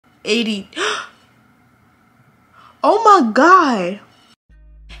80. Oh my god.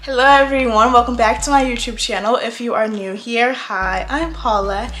 Hello everyone, welcome back to my YouTube channel. If you are new here, hi, I'm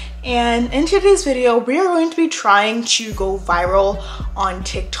Paula, and in today's video we are going to be trying to go viral on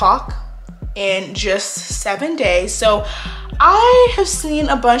TikTok in just 7 days. So I have seen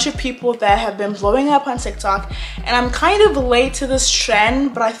a bunch of people that have been blowing up on TikTok, and I'm kind of late to this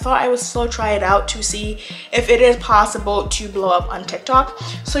trend, but I thought I would still try it out to see if it is possible to blow up on TikTok.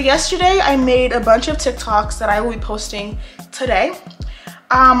 So yesterday I made a bunch of TikToks that I will be posting today.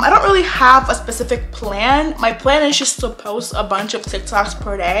 I don't really have a specific plan. My plan is just to post a bunch of TikToks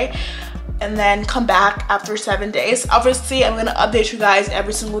per day and then come back after 7 days. Obviously, I'm gonna update you guys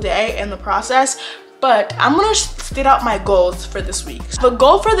every single day in the process, but I'm gonna state out my goals for this week. The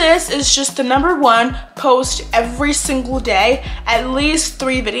goal for this is just to, number one, post every single day. At least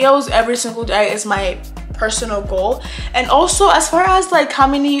 3 videos every single day is my personal goal. And also, as far as like how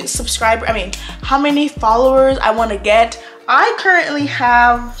many how many followers I want to get, I currently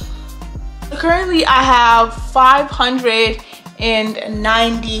have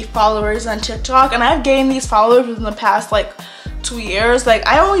 590 followers on TikTok, and I've gained these followers within the past like 2 years. Like,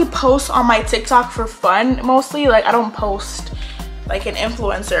 I only post on my TikTok for fun mostly. Like, I don't post like an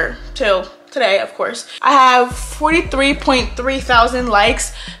influencer till today, of course. I have 43.3 thousand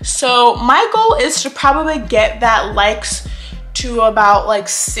likes, so my goal is to probably get that likes to about like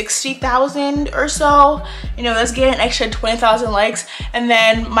 60,000 or so. You know, let's get an extra 20,000 likes, and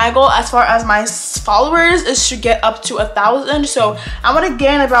then my goal as far as my followers is to get up to 1,000. So I want to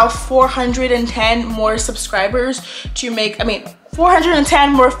gain about 410 more subscribers to make,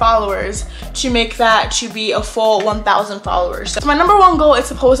 410 more followers to make that to be a full 1,000 followers. So my number one goal is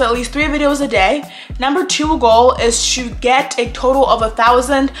to post at least 3 videos a day. Number 2 goal is to get a total of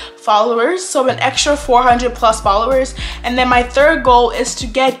 1,000 followers, so an extra 400 plus followers. And then my 3rd goal is to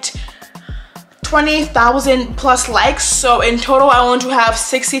get 20,000 plus likes. So in total, I want to have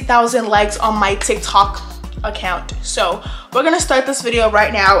 60,000 likes on my TikTok account. So we're gonna start this video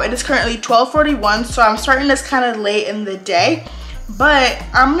right now. It is currently 12:41, so I'm starting this kind of late in the day. But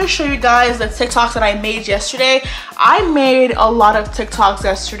I'm gonna show you guys the TikToks that I made yesterday. I made a lot of TikToks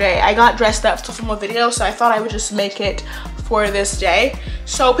yesterday. I got dressed up to film a video, so I thought I would just make it for this day.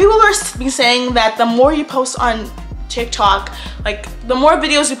 So people are saying that the more you post on TikTok, like the more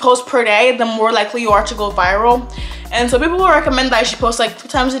videos you post per day, the more likely you are to go viral. And so people will recommend that I should post like 2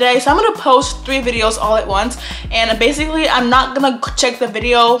 times a day. So I'm gonna post 3 videos all at once. And basically, I'm not gonna check the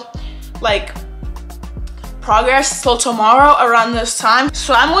video like progress till tomorrow around this time.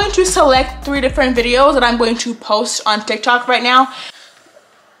 So I'm going to select 3 different videos that I'm going to post on TikTok right now.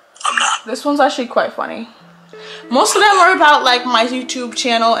 This one's actually quite funny. Most of them are about like my YouTube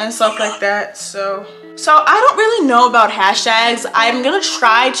channel and stuff like that. So I don't really know about hashtags. I'm gonna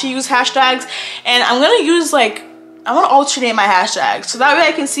try to use hashtags, and I'm gonna use I want to alternate my hashtags, so that way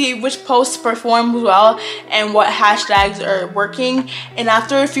I can see which posts perform well and what hashtags are working. And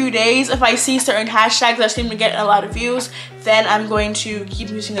after a few days, if I see certain hashtags that seem to get a lot of views, then I'm going to keep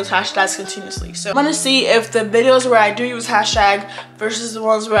using those hashtags continuously. So I'm going to see if the videos where I do use hashtag versus the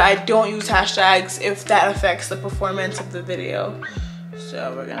ones where I don't use hashtags, if that affects the performance of the video.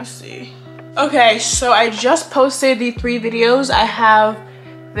 So we're going to see. Okay, so I just posted the 3 videos. I have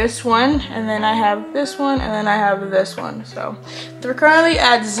this one, and then I have this one, and then I have this one. So they're currently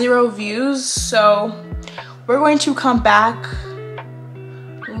at 0 views, so we're going to come back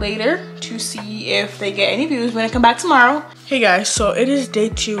later to see if they get any views. We're gonna come back tomorrow. Hey guys, so it is day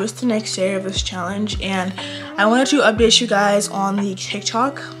 2. It's the next day of this challenge, and I wanted to update you guys on the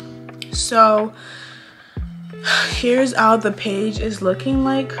TikTok. So here's how the page is looking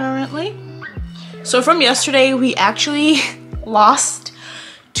like currently. So from yesterday, we actually lost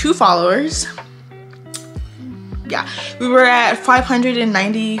 2 followers. Yeah, we were at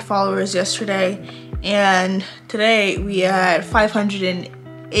 590 followers yesterday, and today we had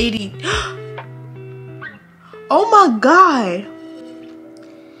 580. Oh my god,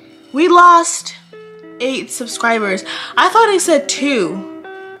 we lost 8 subscribers. I thought it said 2,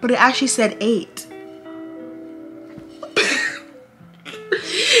 but it actually said 8.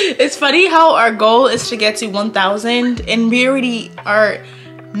 It's funny how our goal is to get to 1,000, and we already are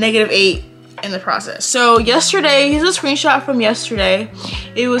 -8 in the process. So yesterday, here's a screenshot from yesterday.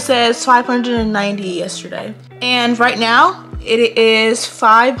 It says 590 yesterday, and right now it is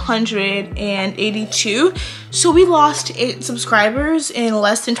 582. So we lost 8 subscribers in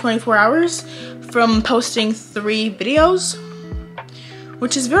less than 24 hours from posting 3 videos,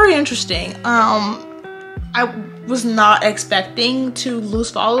 which is very interesting. I was not expecting to lose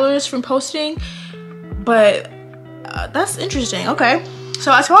followers from posting, but that's interesting. Okay,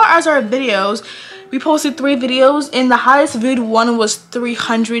 So as far as our videos, we posted 3 videos, and the highest viewed one was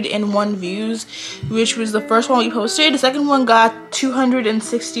 301 views, which was the first one we posted. The second one got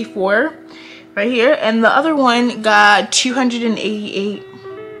 264 right here, and the other one got 288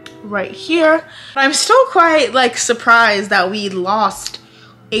 right here. But I'm still quite like surprised that we lost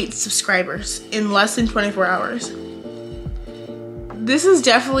 8 subscribers in less than 24 hours. This is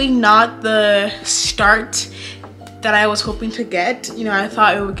definitely not the start that I was hoping to get. You know, I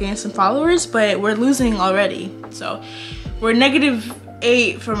thought it would gain some followers, but we're losing already. So we're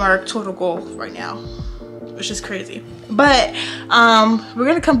 -8 from our total goal right now, which is crazy. But we're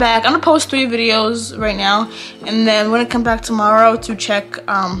gonna come back. I'm gonna post 3 videos right now, and then we're gonna come back tomorrow to check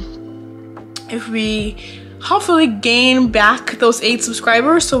if we hopefully gain back those 8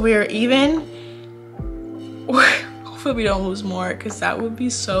 subscribers so we're even. Hopefully we don't lose more, because that would be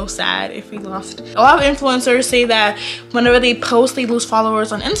so sad if we lost. A lot of influencers say that whenever they post they lose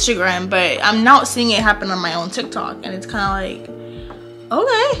followers on Instagram, but I'm not seeing it happen on my own TikTok, and it's kind of like,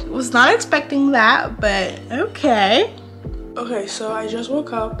 okay, was not expecting that, but okay. Okay, so I just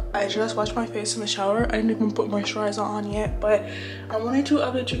woke up. I just washed my face in the shower. I didn't even put moisturizer on yet, but I wanted to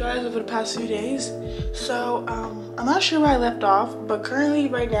update you guys over the past few days. So I'm not sure where I left off, but currently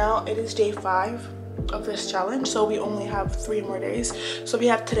right now it is day 5 of this challenge, so we only have 3 more days. So we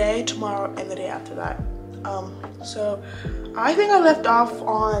have today, tomorrow, and the day after that. So I think I left off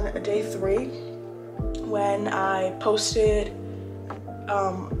on day 3 when I posted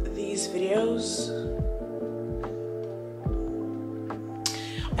these videos.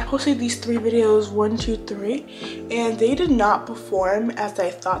 I posted these 3 videos, 1, 2, 3, and they did not perform as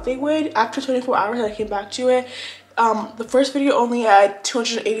I thought they would. After 24 hours I came back to it. The first video only had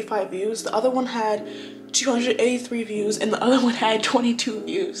 285 views, the other one had 283 views, and the other one had 22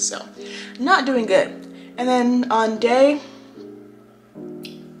 views, so not doing good. And then on day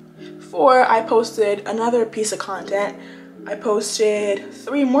 4 I posted another piece of content. I posted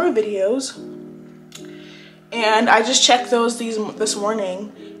 3 more videos, and I just checked those this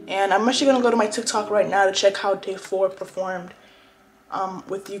morning, and I'm actually gonna go to my TikTok right now to check how day 4 performed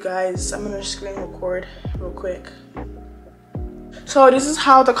with you guys. I'm gonna screen record real quick. So this is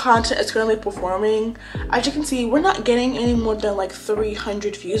how the content is currently performing. As you can see, we're not getting any more than like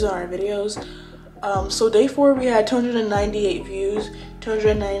 300 views on our videos. So day 4 we had 298 views,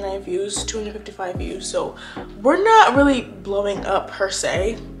 299 views, 255 views. So we're not really blowing up per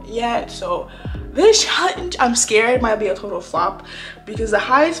se yet. So this challenge, I'm scared, might be a total flop, because the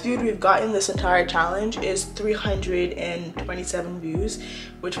highest viewed we've gotten this entire challenge is 327 views,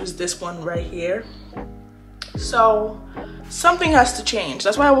 which was this one right here. So something has to change.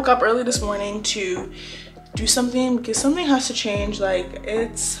 That's why I woke up early this morning to do something, because something has to change. Like,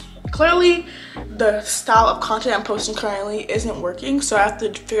 it's clearly the style of content I'm posting currently isn't working, so I have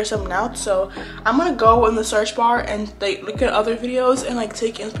to figure something out. So I'm gonna go in the search bar and like look at other videos and like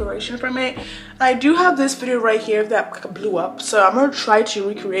take inspiration from it. And I do have this video right here that blew up, so I'm gonna try to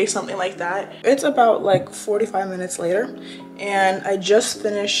recreate something like that. It's about like 45 minutes later, and I just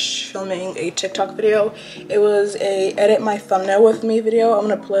finished filming a TikTok video. It was a edit my thumbnail with me video. I'm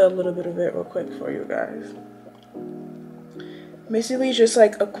gonna play a little bit of it real quick for you guys. Basically just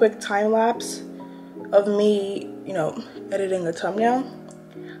like a quick time lapse of me, you know, editing a thumbnail.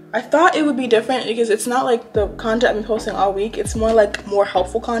 I thought it would be different because it's not like the content I've been posting all week. It's more like more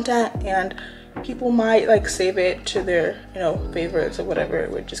helpful content, and people might like save it to their, you know, favorites or whatever.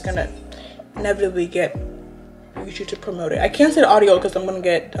 We're just gonna inevitably get YouTube to promote it. I can't say the audio because I'm gonna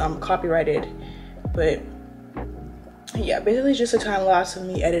get copyrighted, but yeah, basically just a time lapse of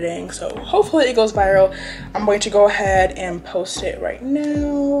me editing, so hopefully it goes viral. I'm going to go ahead and post it right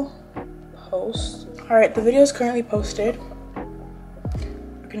now. Post. All right, the video is currently posted.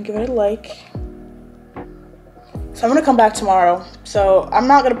 We're gonna give it a like. So I'm gonna come back tomorrow. So I'm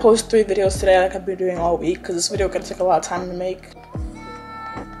not gonna post 3 videos today like I've been doing all week, because this video gonna take a lot of time to make.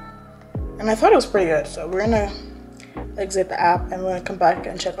 And I thought it was pretty good, so we're gonna exit the app and we're gonna come back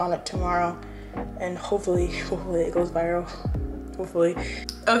and check on it tomorrow. And hopefully it goes viral. Hopefully.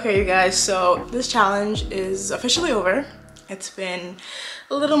 Okay, you guys, so this challenge is officially over. It's been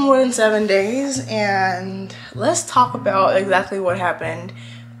a little more than 7 days, and let's talk about exactly what happened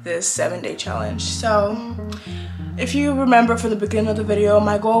this 7-day challenge. So if you remember from the beginning of the video,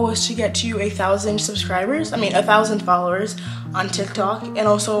 my goal was to get to 1,000 subscribers, 1,000 followers on TikTok, and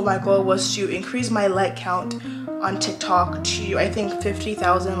also my goal was to increase my like count on TikTok to, I think,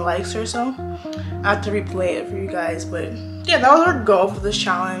 50,000 likes or so. I have to replay it for you guys, but yeah, that was our goal for this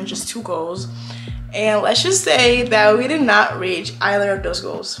challenge, just 2 goals. And let's just say that we did not reach either of those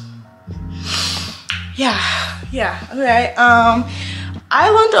goals. Yeah, okay. I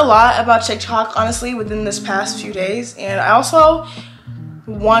learned a lot about TikTok, honestly, within this past few days, and I also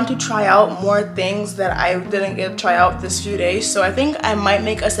want to try out more things that I didn't get to try out this few days. So I think I might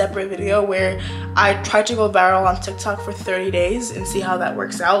make a separate video where I try to go viral on TikTok for 30 days and see how that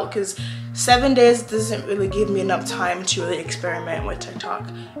works out, because 7 days doesn't really give me enough time to really experiment with TikTok,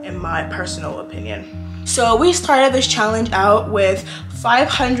 in my personal opinion. So we started this challenge out with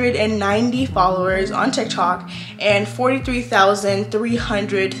 590 followers on TikTok and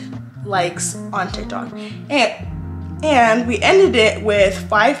 43,300 likes on TikTok, and we ended it with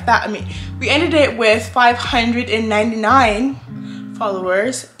 599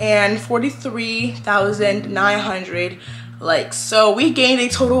 followers and 43,900 likes. So we gained a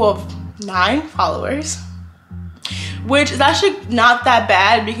total of 9 followers, which is actually not that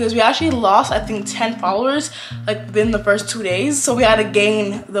bad because we actually lost, I think, 10 followers like within the first 2 days. So we had to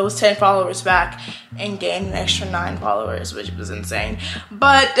gain those 10 followers back and gain an extra 9 followers, which was insane.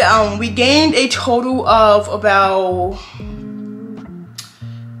 But we gained a total of about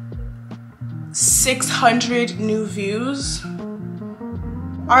 600 new views.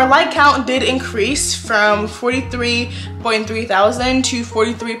 Our like count did increase from 43.3 thousand to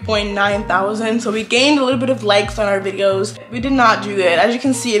 43.9 thousand. So we gained a little bit of likes on our videos. We did not do good. As you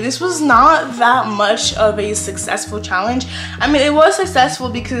can see, this was not that much of a successful challenge. I mean, it was successful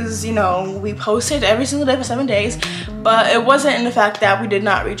because, you know, we posted every single day for 7 days, but it wasn't in the fact that we did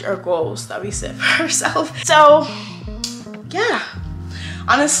not reach our goals that we set for ourselves. So yeah,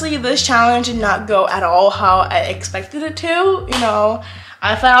 honestly, this challenge did not go at all how I expected it to. You know,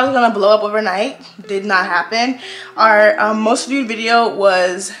 I thought I was gonna blow up overnight. Did not happen. Our most viewed video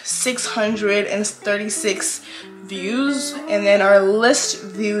was 636 views, and then our least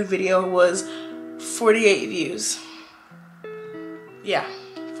viewed video was 48 views. Yeah,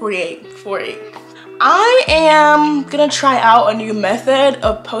 48. I am gonna try out a new method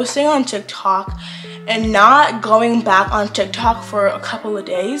of posting on TikTok and not going back on TikTok for a couple of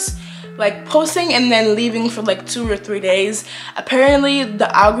days. Like posting and then leaving for like 2 or 3 days. Apparently the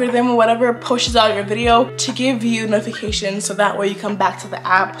algorithm or whatever pushes out your video to give you notifications, so that way you come back to the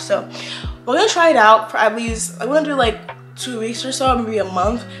app. So we're gonna try it out for at least, I'm gonna do like 2 weeks or so, maybe a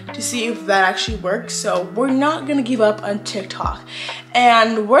month, to see if that actually works. So we're not gonna give up on TikTok.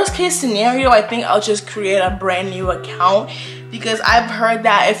 And worst case scenario, I think I'll just create a brand new account, because I've heard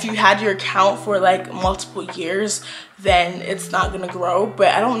that if you had your account for like multiple years, then it's not gonna grow. But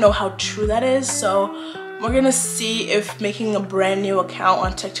I don't know how true that is, so we're gonna see if making a brand new account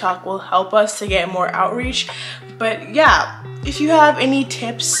on TikTok will help us to get more outreach. But yeah, if you have any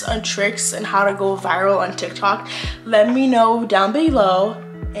tips and tricks on how to go viral on TikTok, let me know down below.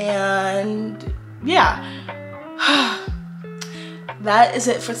 And yeah, that is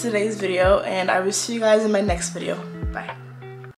it for today's video, and I will see you guys in my next video. Bye.